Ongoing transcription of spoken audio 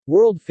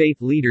World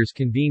faith leaders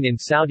convene in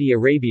Saudi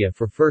Arabia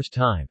for first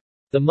time.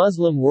 The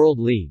Muslim World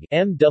League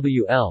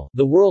 (MWL),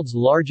 the world's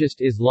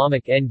largest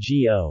Islamic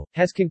NGO,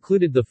 has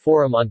concluded the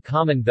Forum on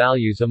Common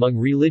Values Among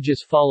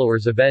Religious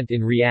Followers event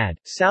in Riyadh,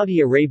 Saudi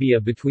Arabia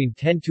between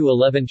 10 to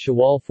 11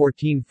 Shawwal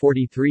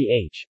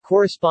 1443 H,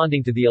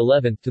 corresponding to the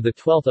 11th to the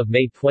 12th of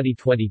May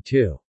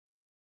 2022.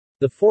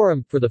 The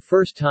forum, for the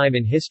first time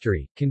in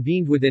history,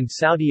 convened within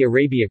Saudi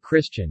Arabia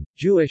Christian,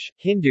 Jewish,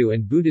 Hindu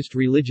and Buddhist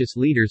religious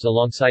leaders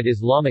alongside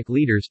Islamic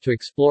leaders to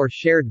explore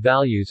shared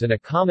values and a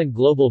common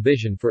global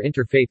vision for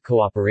interfaith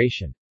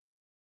cooperation.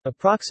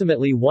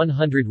 Approximately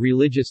 100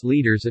 religious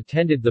leaders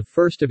attended the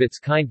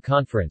first-of-its-kind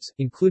conference,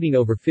 including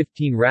over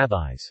 15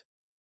 rabbis.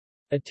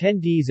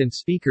 Attendees and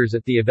speakers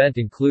at the event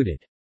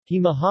included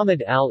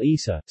Muhammad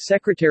Al-Isa,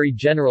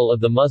 Secretary-General of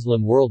the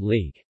Muslim World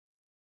League.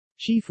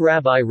 Chief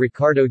Rabbi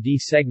Riccardo di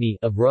Segni,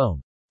 of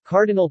Rome.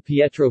 Cardinal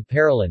Pietro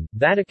Parolin,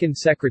 Vatican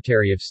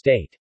Secretary of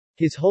State.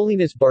 His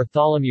Holiness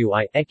Bartholomew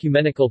I,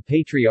 Ecumenical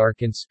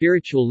Patriarch and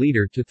spiritual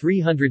leader to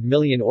 300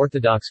 million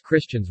Orthodox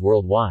Christians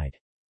worldwide.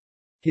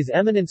 His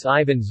Eminence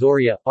Ivan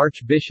Zoria,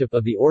 Archbishop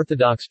of the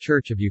Orthodox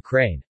Church of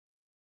Ukraine.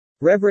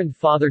 Reverend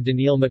Father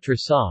Daniil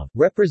Matrasov,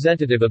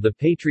 representative of the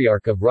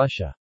Patriarch of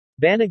Russia.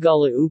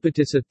 Banagala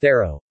Upatissa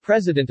Thero,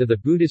 President of the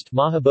Buddhist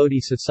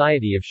Mahabodhi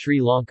Society of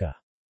Sri Lanka.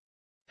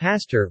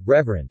 Pastor,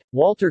 Reverend.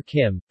 Walter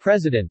Kim,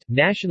 President,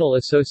 National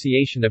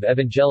Association of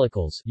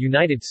Evangelicals,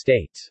 United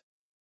States.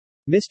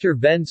 Mr.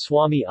 Ven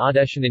Swami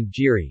Adeshanand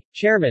Giri,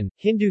 Chairman,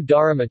 Hindu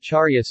Dharam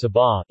Acharya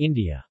Sabha,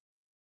 India.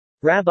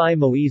 Rabbi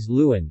Moise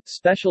Lewin,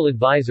 Special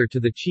Advisor to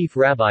the Chief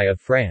Rabbi of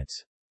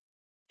France.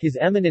 His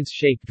Eminence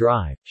Sheikh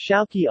Drive,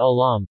 Shauki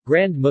Alam,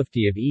 Grand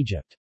Mufti of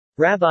Egypt.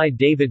 Rabbi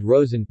David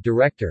Rosen,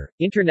 Director,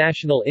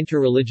 International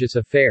Interreligious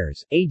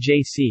Affairs,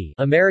 AJC,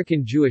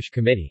 American Jewish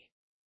Committee.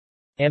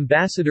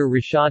 Ambassador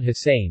Rashad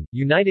Hussain,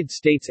 United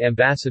States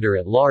Ambassador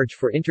at Large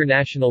for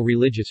International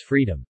Religious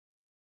Freedom.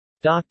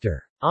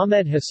 Dr.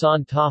 Ahmed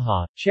Hassan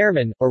Taha,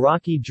 Chairman,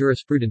 Iraqi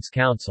Jurisprudence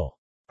Council.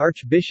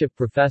 Archbishop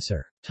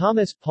Professor.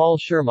 Thomas Paul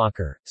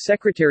Schirmacher,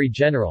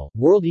 Secretary-General,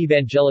 World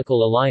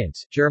Evangelical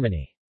Alliance,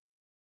 Germany.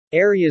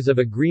 Areas of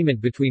agreement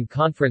between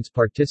conference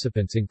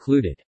participants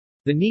included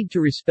the need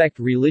to respect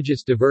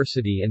religious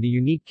diversity and the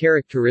unique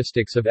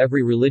characteristics of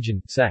every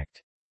religion,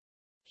 sect.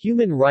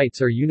 Human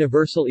rights are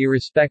universal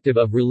irrespective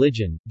of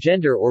religion,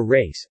 gender or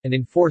race, and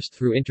enforced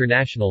through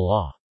international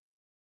law.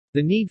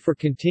 The need for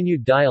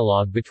continued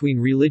dialogue between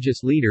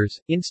religious leaders,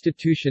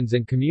 institutions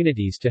and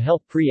communities to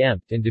help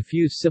preempt and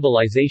diffuse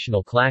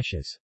civilizational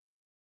clashes.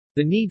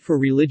 The need for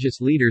religious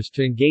leaders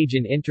to engage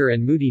in inter-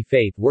 and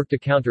multi-faith work to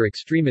counter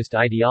extremist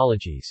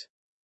ideologies.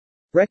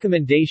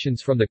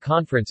 Recommendations from the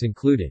conference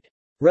included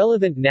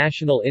relevant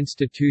national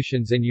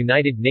institutions and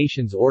United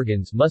Nations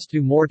organs must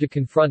do more to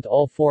confront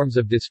all forms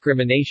of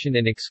discrimination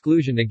and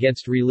exclusion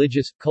against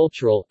religious,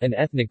 cultural, and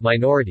ethnic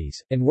minorities,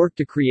 and work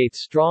to create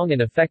strong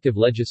and effective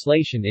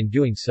legislation in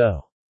doing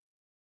so.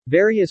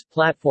 Various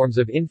platforms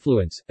of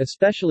influence,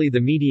 especially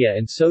the media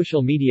and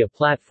social media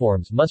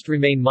platforms, must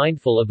remain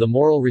mindful of the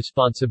moral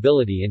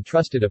responsibility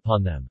entrusted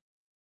upon them.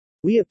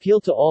 We appeal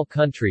to all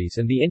countries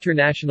and the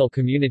international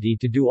community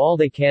to do all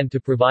they can to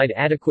provide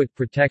adequate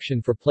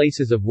protection for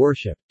places of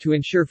worship, to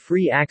ensure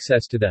free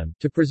access to them,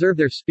 to preserve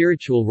their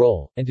spiritual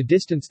role, and to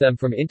distance them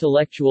from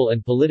intellectual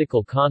and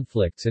political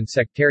conflicts and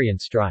sectarian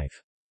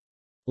strife.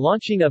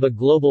 Launching of a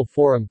global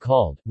forum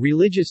called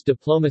Religious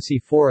Diplomacy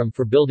Forum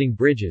for Building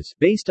Bridges,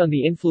 based on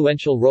the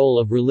influential role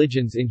of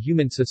religions in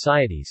human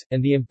societies,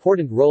 and the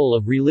important role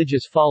of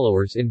religious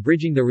followers in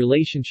bridging the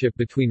relationship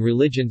between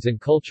religions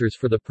and cultures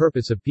for the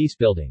purpose of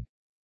peacebuilding.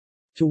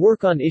 To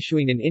work on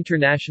issuing an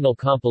international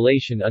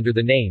compilation under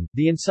the name,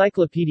 The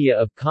Encyclopedia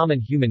of Common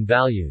Human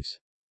Values.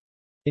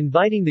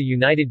 Inviting the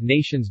United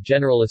Nations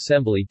General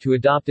Assembly to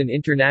adopt an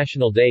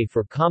International Day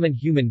for Common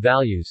Human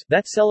Values,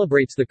 that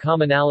celebrates the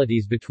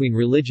commonalities between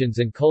religions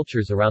and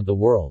cultures around the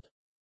world.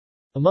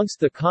 Amongst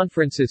the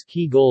conference's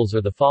key goals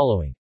are the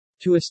following.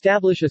 To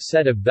establish a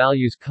set of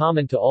values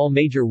common to all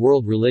major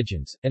world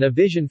religions, and a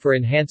vision for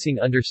enhancing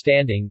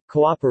understanding,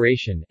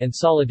 cooperation, and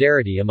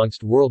solidarity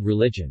amongst world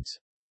religions.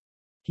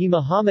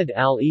 Muhammad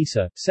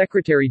Al-Isa,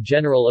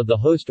 Secretary-General of the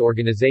host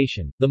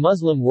organization, the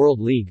Muslim World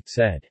League,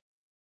 said.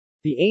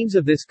 The aims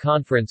of this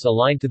conference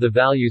align to the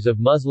values of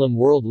Muslim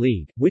World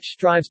League, which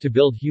strives to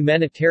build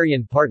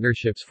humanitarian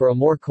partnerships for a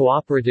more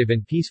cooperative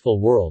and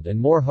peaceful world and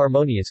more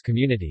harmonious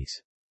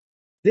communities.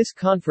 This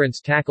conference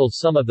tackles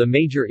some of the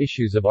major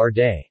issues of our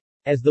day.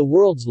 As the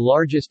world's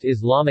largest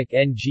Islamic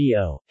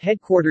NGO,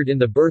 headquartered in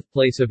the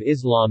birthplace of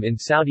Islam in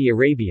Saudi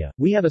Arabia,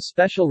 we have a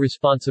special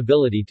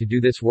responsibility to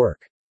do this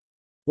work.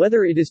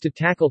 Whether it is to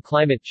tackle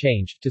climate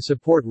change, to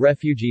support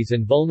refugees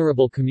and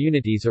vulnerable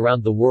communities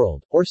around the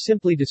world, or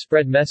simply to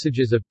spread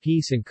messages of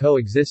peace and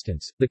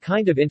coexistence, the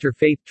kind of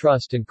interfaith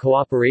trust and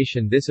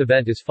cooperation this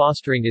event is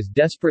fostering is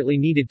desperately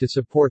needed to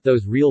support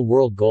those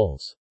real-world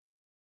goals.